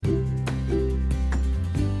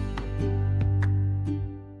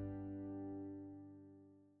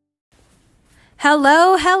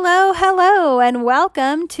Hello, hello, hello, and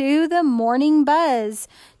welcome to the Morning Buzz.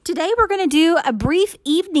 Today we're going to do a brief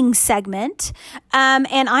evening segment, and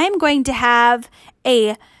I am going to have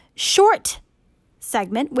a short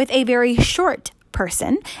segment with a very short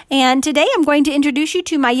person. And today I'm going to introduce you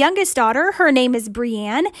to my youngest daughter. Her name is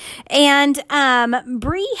Brianne, and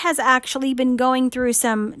Bri has actually been going through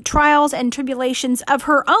some trials and tribulations of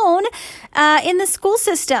her own in the school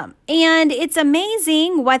system. And it's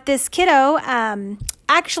amazing what this kiddo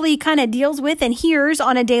actually kind of deals with and hears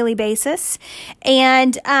on a daily basis.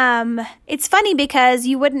 And it's funny because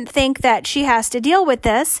you wouldn't think that she has to deal with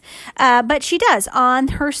this, but she does on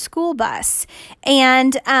her school bus.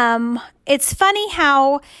 And it's funny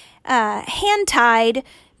how hand-tied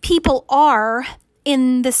people are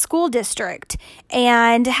in the school district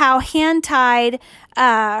and how hand-tied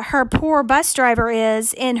her poor bus driver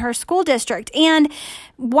is in her school district. And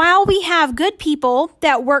while we have good people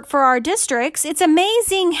that work for our districts, it's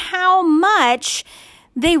amazing how much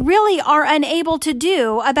they really are unable to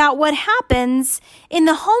do about what happens in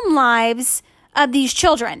the home lives of these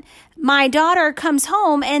children. My daughter comes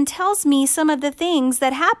home and tells me some of the things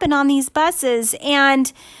that happen on these buses.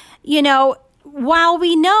 And, you know, while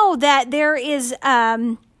we know that there is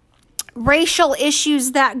racial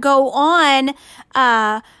issues that go on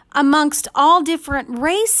amongst all different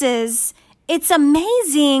races, it's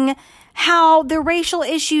amazing how the racial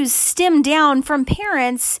issues stem down from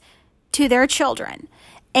parents to their children.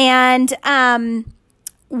 And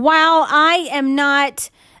while I am not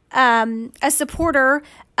a supporter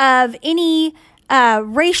of any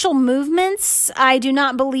racial movements, I do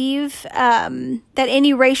not believe that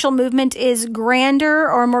any racial movement is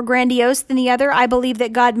grander or more grandiose than the other. I believe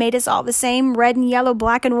that God made us all the same, red and yellow,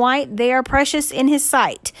 black and white. They are precious in His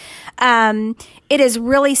sight. It is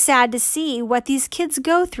really sad to see what these kids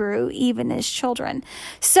go through, even as children.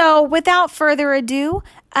 So without further ado,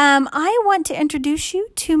 I want to introduce you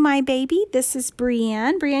to my baby. This is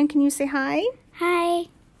Brianne. Brianne, can you say hi? Hi.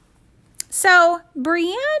 So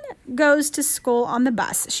Brianne goes to school on the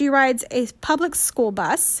bus. She rides a public school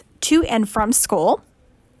bus to and from school.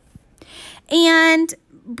 And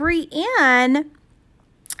Brianne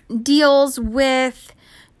deals with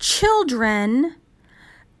children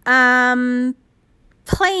playing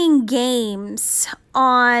games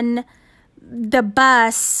on the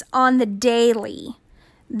bus on the daily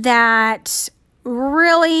that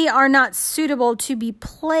really are not suitable to be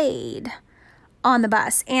played on the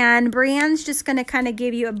bus. And Brianne's just going to kind of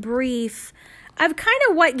give you a brief of kind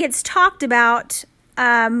of what gets talked about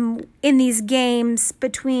in these games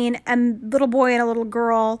between a little boy and a little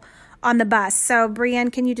girl on the bus. So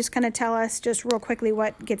Brianne, can you just kind of tell us just real quickly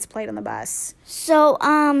what gets played on the bus? So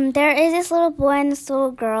there is this little boy and this little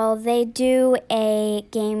girl. They do a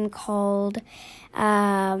game called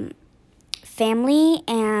Family,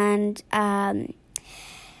 and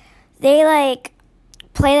they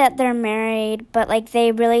play that they're married, but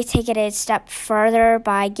they really take it a step further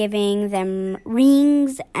by giving them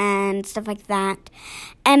rings and stuff like that.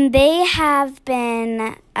 And they have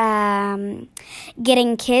been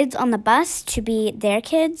getting kids on the bus to be their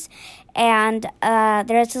kids. And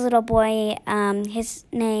there's this little boy, his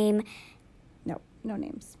name... No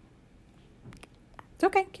names. It's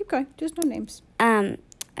okay, keep going. Just no names.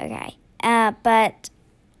 Okay. But...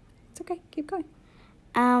 It's okay, keep going.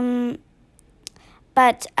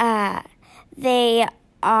 But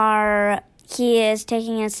he is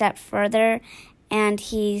taking a step further, and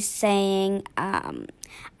he's saying,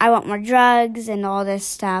 I want more drugs and all this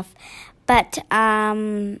stuff. But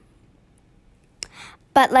I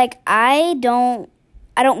don't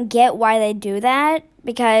get why they do that,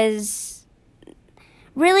 because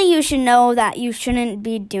really you should know that you shouldn't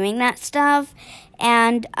be doing that stuff.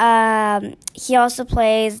 And he also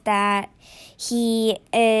plays that he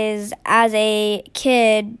is, as a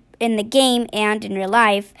kid in the game and in real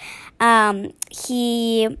life,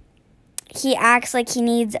 he acts like he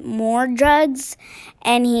needs more drugs,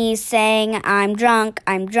 and he's saying, I'm drunk,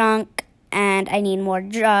 and I need more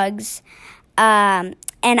drugs. And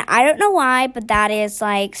I don't know why, but that is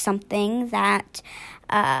something that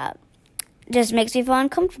just makes me feel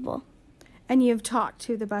uncomfortable. And you've talked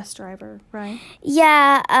to the bus driver, right?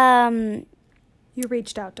 Yeah. You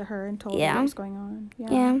reached out to her and told her what was going on.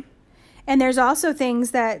 Yeah. And there's also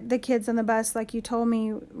things that the kids on the bus, like you told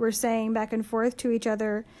me, were saying back and forth to each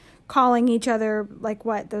other, calling each other,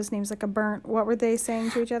 what? Those names, a burnt. What were they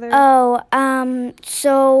saying to each other? Oh,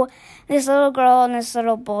 so this little girl and this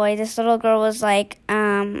little boy, this little girl was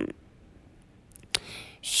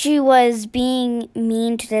she was being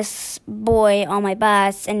mean to this boy on my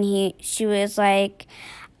bus, and she was like,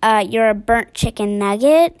 you're a burnt chicken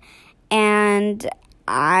nugget. and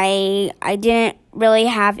I didn't really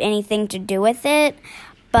have anything to do with it,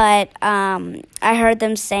 but I heard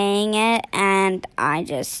them saying it, and I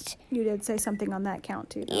just... You did say something on that count,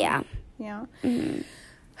 too, though. Yeah. Yeah. Mm-hmm.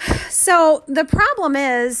 So the problem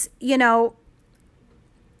is,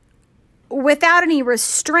 without any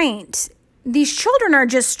restraint, these children are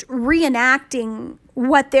just reenacting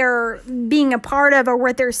what they're being a part of or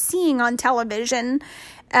what they're seeing on television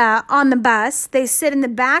on the bus. They sit in the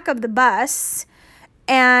back of the bus,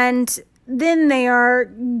 and then they are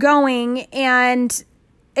going and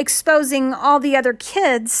exposing all the other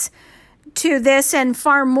kids to this and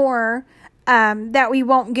far more that we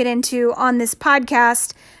won't get into on this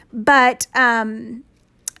podcast. But and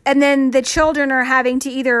then the children are having to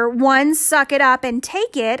either, one, suck it up and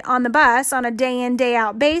take it on the bus on a day in, day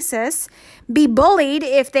out basis, be bullied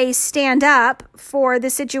if they stand up for the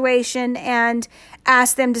situation and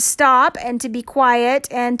ask them to stop and to be quiet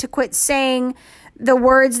and to quit saying the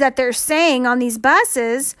words that they're saying on these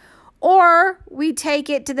buses, or we take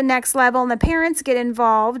it to the next level and the parents get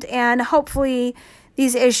involved and hopefully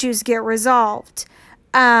these issues get resolved.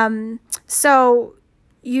 So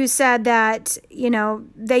you said that,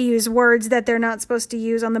 they use words that they're not supposed to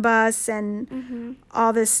use on the bus and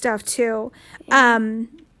all this stuff too. Yeah.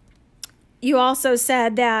 You also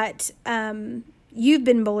said that you've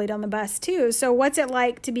been bullied on the bus too. So what's it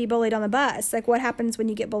like to be bullied on the bus? Like, what happens when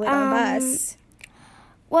you get bullied on the bus?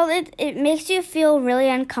 Well, it makes you feel really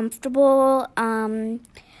uncomfortable.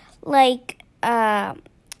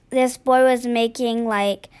 This boy was making,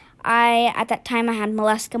 at that time I had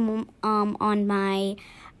molluscum on my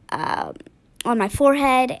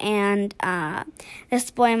forehead, and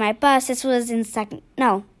this boy on my bus, this was in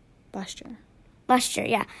last year,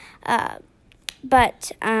 yeah.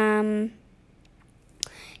 But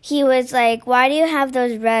he was like, why do you have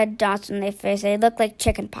those red dots on their face? They look like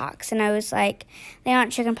chicken pox. And I was like, they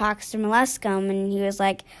aren't chicken pox, they're molluscum. And he was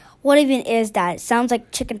like, what even is that? It sounds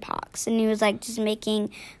like chicken pox. And he was like just making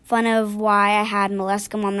fun of why I had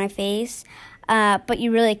molluscum on my face. But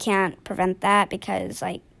you really can't prevent that because,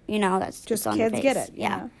 that's just on your face. Kids get it.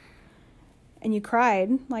 Yeah. And you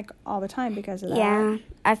cried, all the time because of that. Yeah.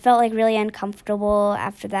 I felt, really uncomfortable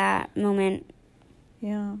after that moment.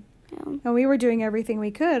 Yeah. And we were doing everything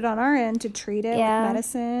we could on our end to treat it with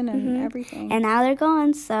medicine and everything. And now they're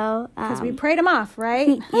gone, so... Because we prayed them off,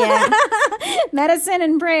 right? Yeah. Medicine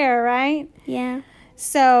and prayer, right? Yeah.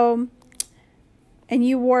 So, and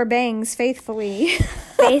you wore bangs faithfully.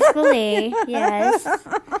 Faithfully, yes.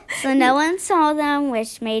 So no one saw them,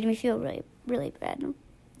 which made me feel really, really bad.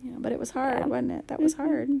 Yeah, but it was hard, wasn't it? That was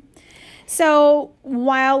hard. So,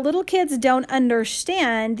 while little kids don't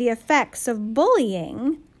understand the effects of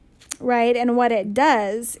bullying... right, and what it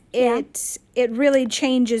does, it really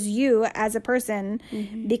changes you as a person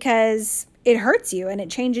because it hurts you and it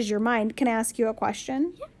changes your mind. Can I ask you a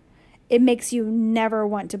question? Yeah. It makes you never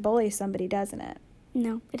want to bully somebody, doesn't it?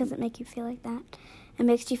 No, it doesn't make you feel like that. It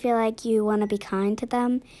makes you feel like you want to be kind to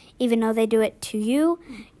them, even though they do it to you.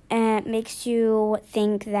 And it makes you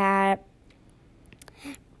think that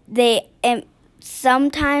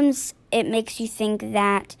sometimes it makes you think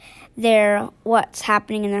that what's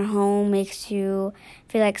happening in their home makes you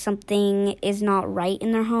feel like something is not right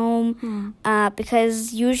in their home.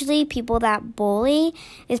 Because usually people that bully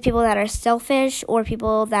is people that are selfish or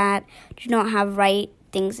people that do not have right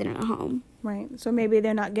things in their home. Right. So maybe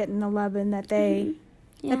they're not getting the loving that they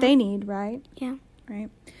need, right? Yeah. Right.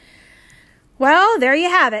 Well, there you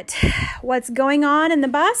have it. What's going on in the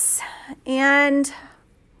bus, and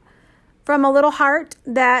from a little heart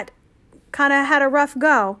that kind of had a rough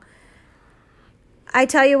go. I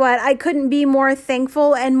tell you what, I couldn't be more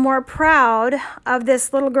thankful and more proud of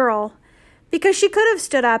this little girl because she could have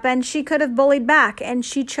stood up and she could have bullied back and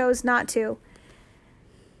she chose not to.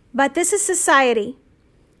 But this is society,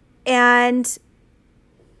 and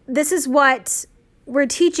this is what we're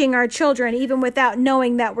teaching our children even without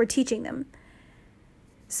knowing that we're teaching them.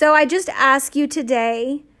 So I just ask you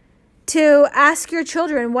today to ask your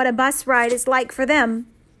children what a bus ride is like for them.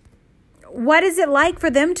 What is it like for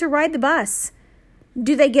them to ride the bus?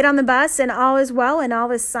 Do they get on the bus and all is well and all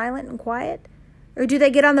is silent and quiet? Or do they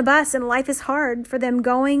get on the bus and life is hard for them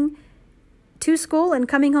going to school and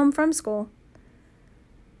coming home from school?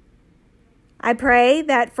 I pray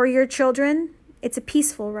that for your children, it's a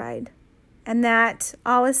peaceful ride and that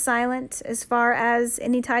all is silent as far as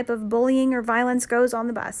any type of bullying or violence goes on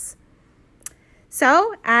the bus.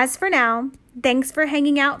 So, as for now, thanks for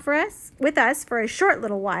hanging out with us for a short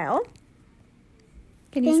little while.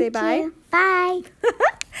 Can you say bye? Bye.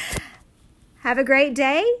 Have a great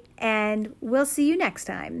day, and we'll see you next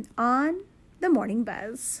time on The Morning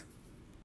Buzz.